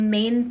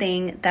Main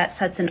thing that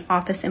sets an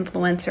office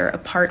influencer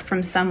apart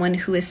from someone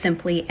who is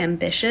simply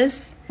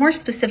ambitious, more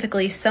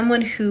specifically,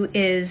 someone who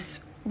is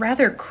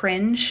rather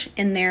cringe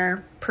in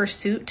their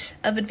pursuit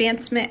of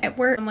advancement at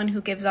work, someone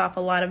who gives off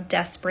a lot of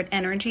desperate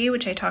energy,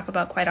 which I talk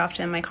about quite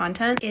often in my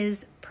content,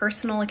 is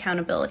personal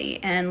accountability.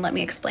 And let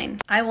me explain.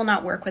 I will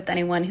not work with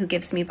anyone who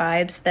gives me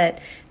vibes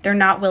that they're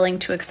not willing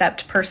to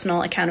accept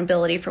personal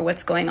accountability for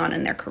what's going on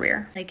in their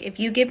career. Like, if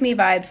you give me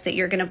vibes that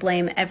you're going to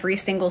blame every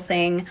single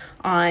thing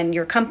on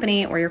your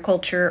company or your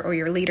culture or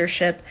your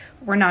leadership,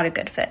 we're not a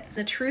good fit.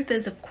 The truth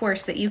is, of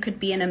course, that you could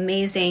be an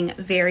amazing,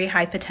 very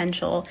high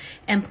potential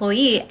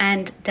employee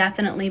and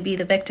definitely be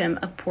the victim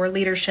of poor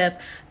leadership,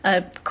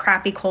 a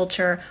crappy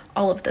culture,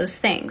 all of those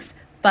things.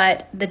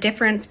 But the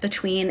difference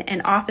between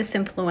an office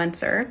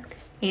influencer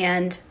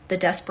and the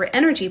desperate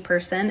energy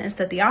person is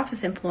that the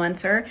office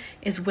influencer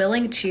is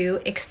willing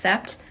to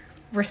accept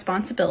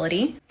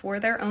responsibility for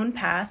their own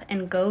path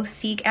and go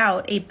seek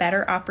out a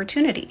better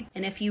opportunity.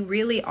 And if you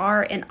really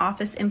are an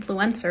office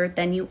influencer,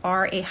 then you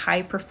are a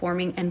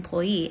high-performing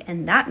employee.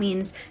 And that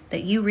means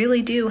that you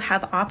really do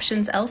have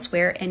options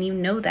elsewhere, and you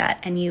know that,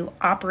 and you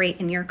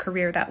operate in your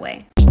career that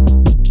way.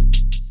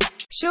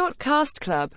 Shortcast Club.